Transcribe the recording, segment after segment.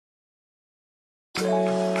The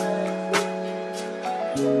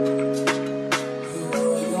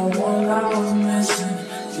one I was missing,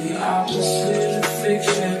 the opposite of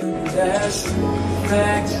fiction. That's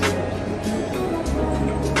facts.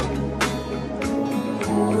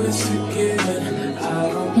 Oh, it's a given. I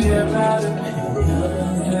don't care about opinion.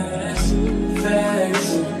 That's facts.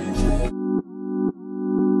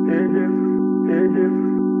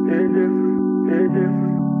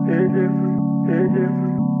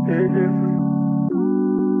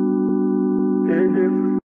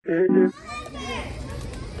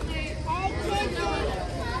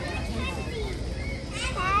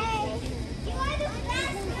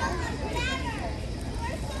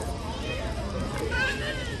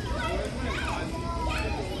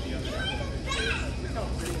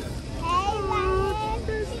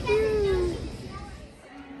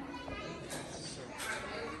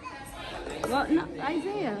 Well, no,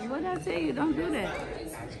 Isaiah, what did I tell you? Don't do that.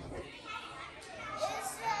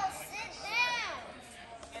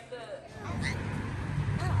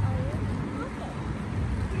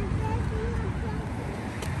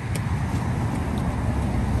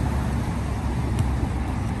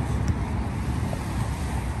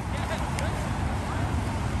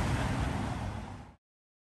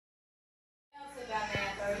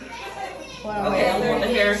 Okay, I want the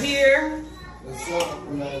hair here.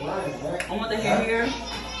 I want the hair here.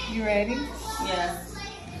 You ready? Yes.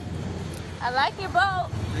 I like your boat.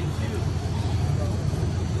 Thank you.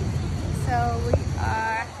 So we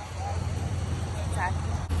are talking.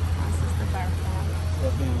 My sister's birthday.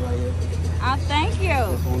 Oh, thank you.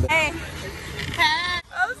 Hey.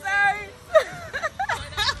 I'm sorry.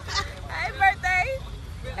 Hey, birthday.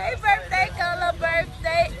 Hey, birthday. Cola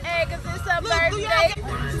birthday. Hey, because it's her birthday.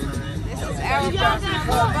 This is our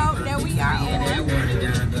personal boat that we are on.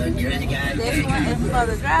 This one is for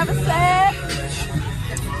the driver's side.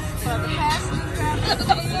 For the passenger driver's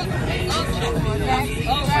seat. For backseat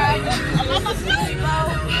driver.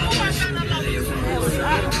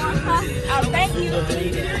 Oh, thank you.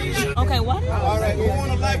 Okay, what? All right, we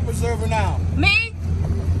want a life preserver now. Me?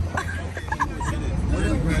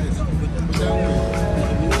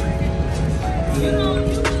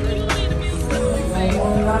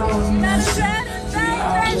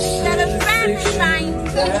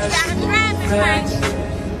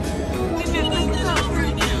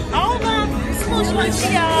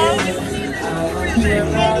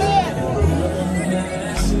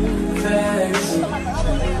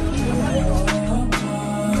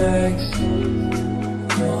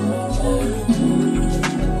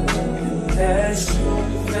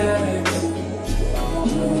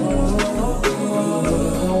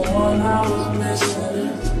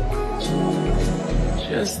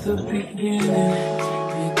 Just the beginning,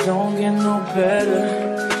 it don't get no better.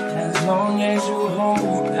 As long as you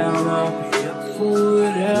hold down, I'll be up for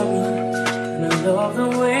whatever. And I love the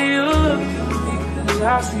way you look at me, 'cause I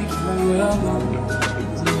see forever.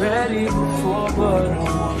 I'm ready before, but I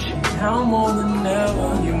want you now more than ever.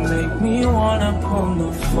 You make me wanna put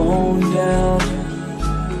the phone down.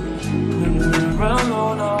 When we're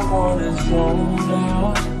alone, I wanna zone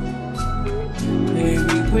out.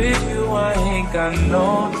 Baby, with you I ain't got no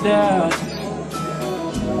doubt.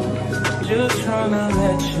 Just tryna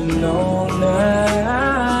let you know now.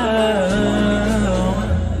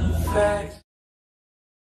 Facts.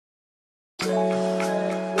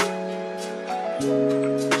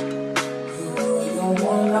 The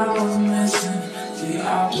one I was missing, the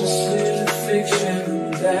opposite of fiction.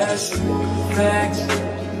 That's facts.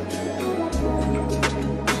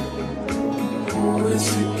 Oh, it's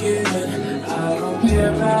a given. I don't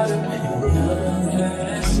care about opinion.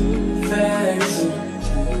 That's facts.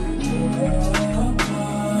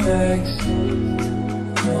 Facts.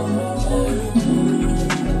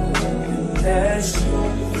 That's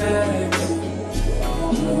facts.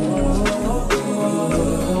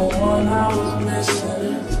 The one I was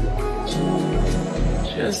missing.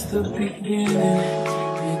 Just the beginning.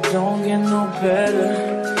 It don't get no better.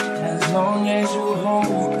 As long as you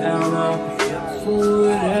hold down, I'll be up for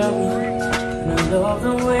whatever. And I love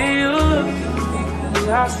the way you look at me, 'cause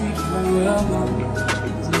I see forever.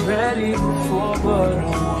 I'm ready before, but I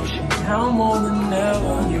want you now more than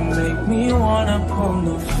ever. You make me wanna put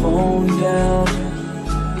the phone down.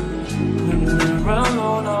 When we're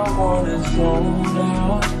alone, I wanna zone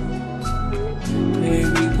out.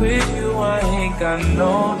 Baby, with you I ain't got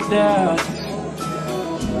no doubt.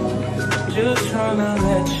 Just tryna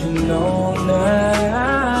let you know now.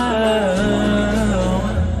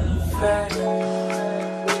 Facts.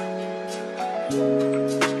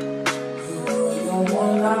 The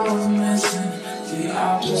one I was missing, the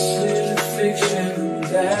opposite of fiction.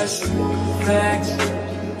 That that's facts.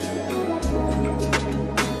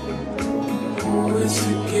 Oh, it's a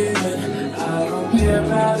given. I don't care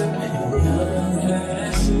about opinions.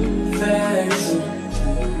 That's facts.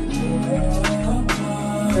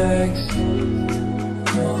 Facts.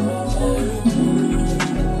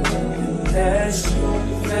 That's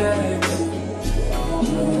facts.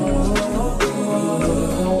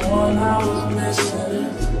 The one I was missing.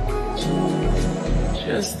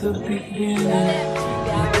 Just the beginning.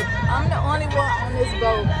 I'm the only one on this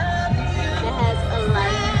boat that has a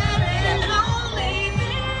light.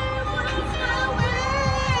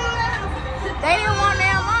 They didn't want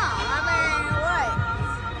their mom. I mean, what?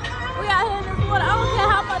 We out here in this water. I don't care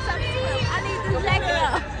how much I swim. I need this jacket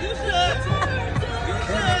up. You should.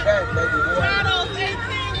 Try those 18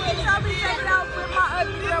 with it. I'll be taking out with my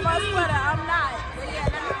ugly grandma sweater. I'm not. But yeah,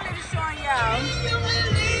 let me finish showing y'all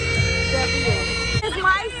the view. It's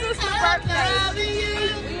my sister's birthday. We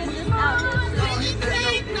are just out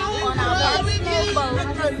here on our personal boat.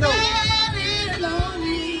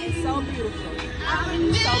 It's so beautiful. It's so beautiful.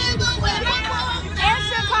 In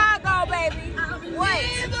Chicago, baby.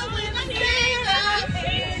 Wait.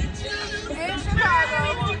 In Chicago.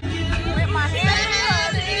 With my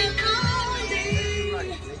hair in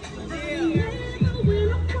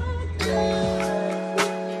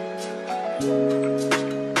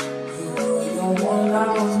The one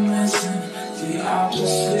I was missing, the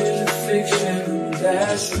opposite of fiction.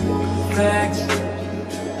 That's facts.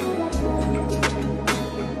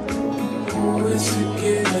 Oh, it's a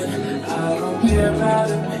given. I don't care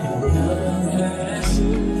about opinions. That's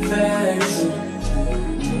facts.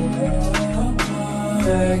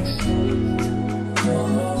 Facts.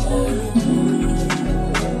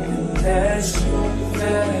 That's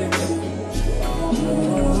facts.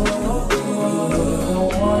 The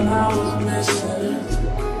one I was missing.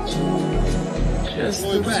 Just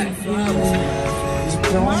the beginning.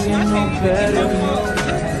 Don't get no better.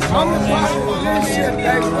 I'm the problem.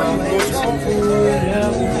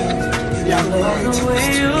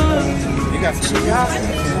 You got some guys.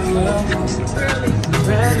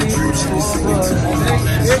 Ready for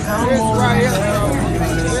It's right here.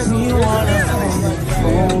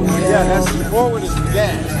 Yeah, that's the forward is the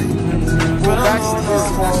gas. Go back to the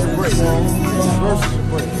brake. Reverse is the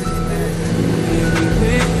brake.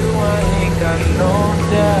 With you, I ain't got no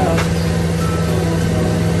doubt.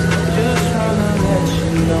 Just trying to let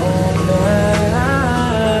you know that.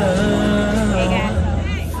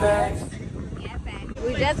 We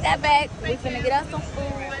just got back. We finna get us some food.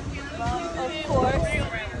 Of course.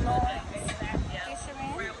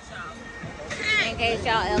 In case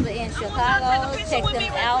y'all ever in Chicago, check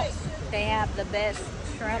them out. They have the best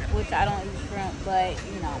shrimp, which I don't eat shrimp, but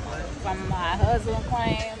you know, from my husband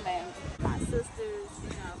claim and my sisters, you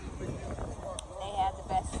know, they have the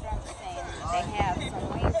best shrimp and they have some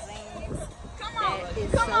wings that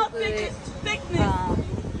is so good.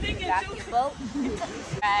 Dock your boat,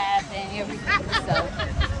 drive and everything. So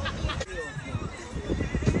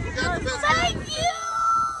thank you.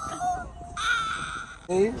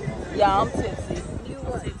 Yeah, I'm tipsy.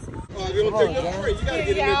 You don't take no break. You gotta get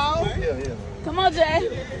it in. Yeah. Come on,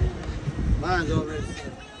 Jay. Mine's already.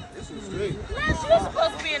 This is great. Man, you're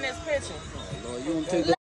supposed to be in this picture. Lord, you don't take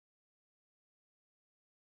that.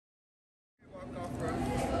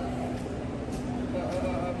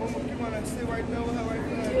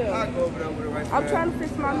 I'm trying to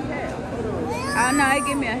fix my hair. Oh no, it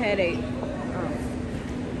give me a headache.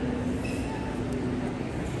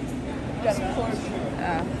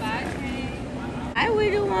 Hi, we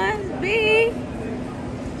the ones. B.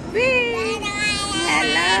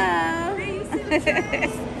 Hello.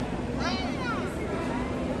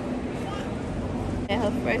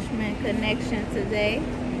 Her freshman connection today.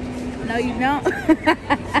 No, you don't.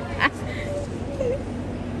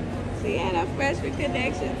 She had a freshman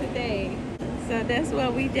connection today. So that's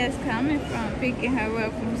where we just coming from, picking her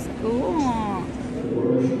up from school.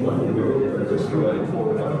 Destroyed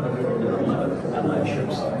 411 Allied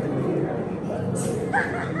ships.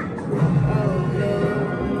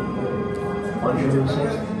 On June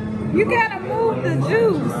 6th, You gotta move the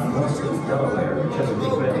juice. Delaware,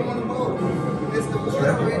 Chesapeake Bay.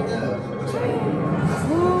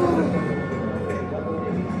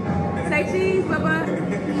 Say cheese, Bubba.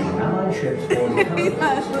 Allied ships formed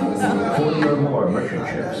 40 or more merchant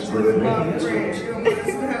ships with Navy escorts.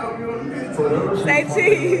 For those who Say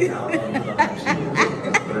cheese.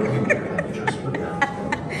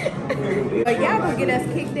 But y'all gonna get us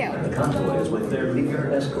kicked out. the convoys with their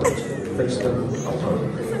meager escorts faced them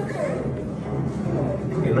alternatives.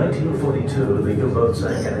 In 1942, the U-boat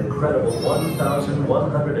sank an incredible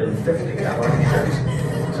 1,150 Allied ships,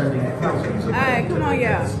 Oh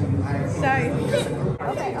yeah. Sorry.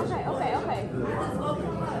 Okay.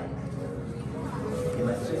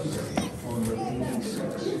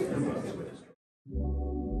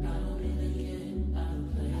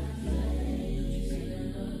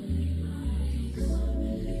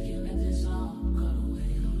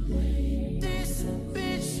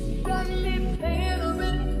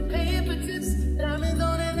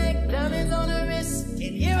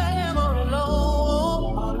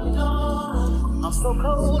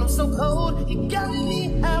 I'm so cold, you got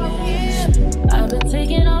me out here. I've been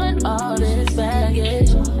taking on all this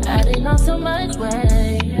baggage, adding on so much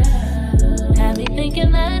weight. Had me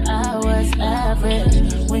thinking that I was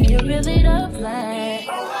average, when you really don't play.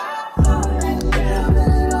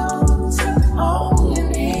 All you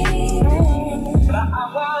need, but I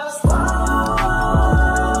was wrong,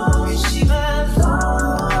 she was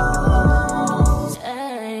wrong.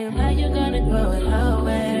 Hey, how you gonna throw it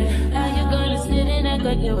away? How you gonna sit and act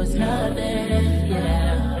like it was nothing?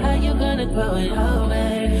 Yeah, how you gonna throw it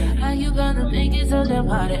away? How you gonna make it so damn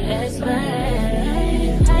hard to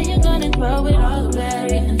explain? How you gonna throw it all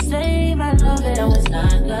away and say my love that was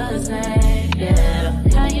not the same? Yeah,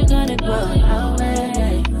 how you gonna throw it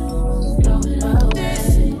away?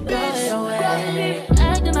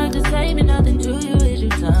 Acting like the same and nothing to you is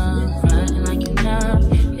your tongue. Fronting like you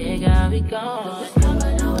numb, yeah, gotta be gone.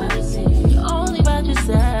 Only about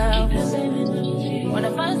yourself.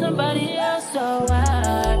 Wanna find somebody else, so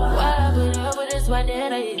why put up with this? Why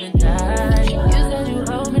did I even die? You said you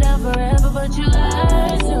hold me down forever, but you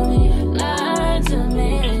lied to me, lied to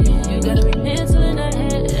me. You gotta be mental in the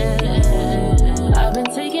head. I've been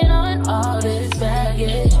taking on all this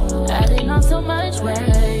baggage, adding on so much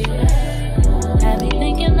weight. Had me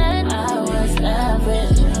thinking that I was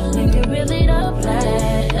average, when you really don't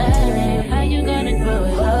play. How you gonna throw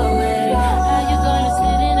it away? How you gonna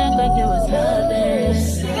sit and act like it was nothing?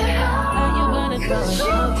 How you gonna throw it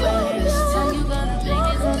away? How you gonna think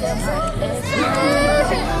it's on the hard?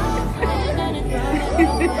 How you gonna throw it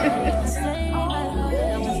away? Say I love it,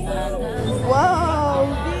 that was not the. Whoa,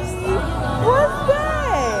 B. What's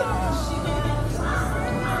that?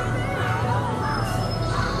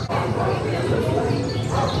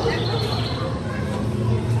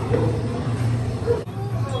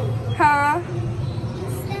 Huh?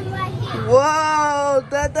 Whoa,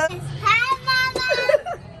 that. Hi, Mama.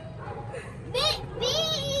 Beep,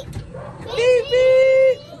 beep. Beep,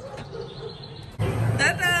 beep.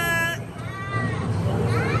 Da-da.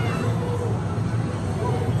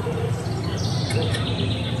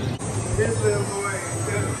 This little boy is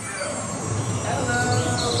just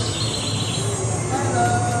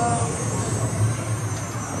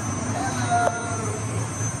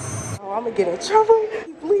Oh, I'm gonna get in trouble.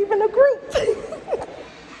 He's leaving the group.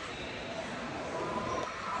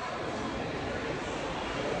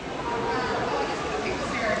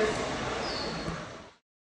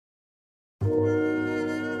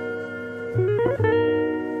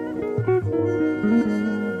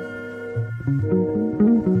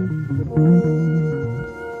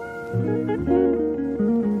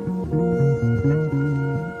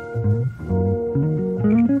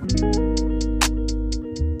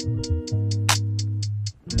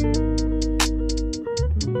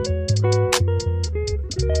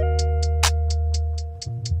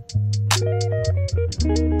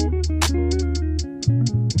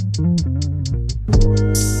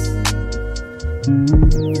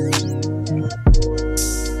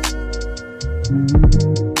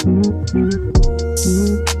 Thank you.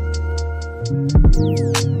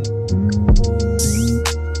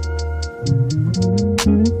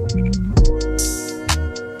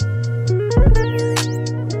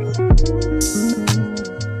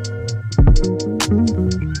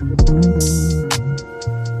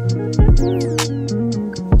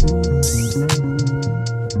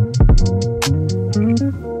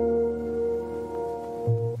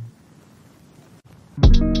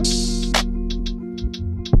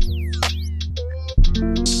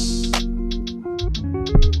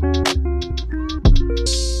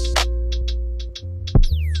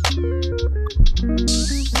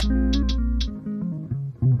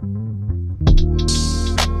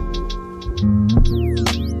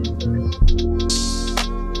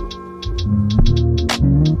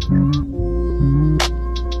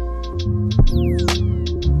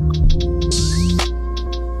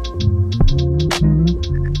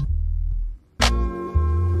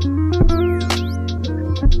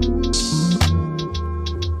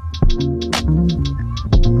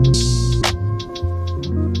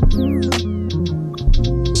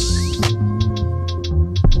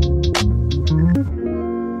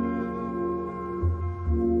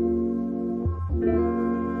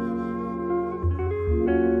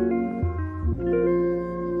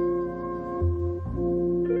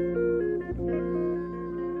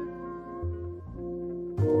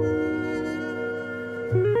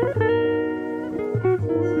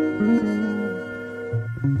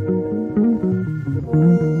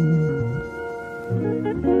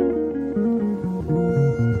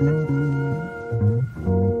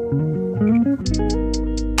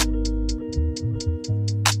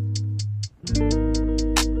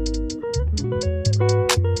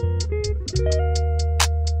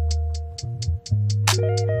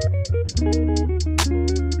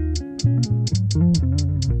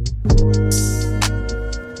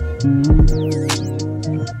 Oh,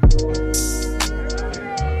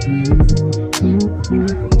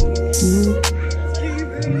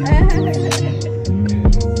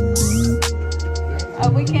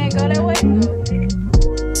 we can't go that way?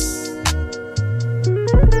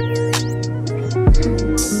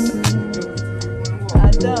 I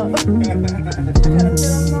don't.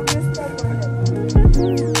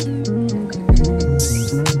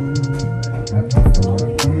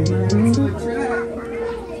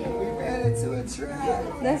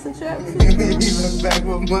 That's a trap too. He looked back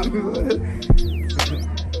what mommy was.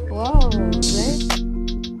 Whoa, man.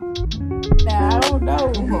 Now, I don't know.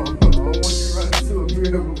 I don't want you to run into a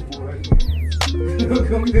beautiful boy. Look,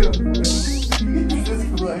 come here. Just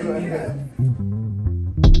like that.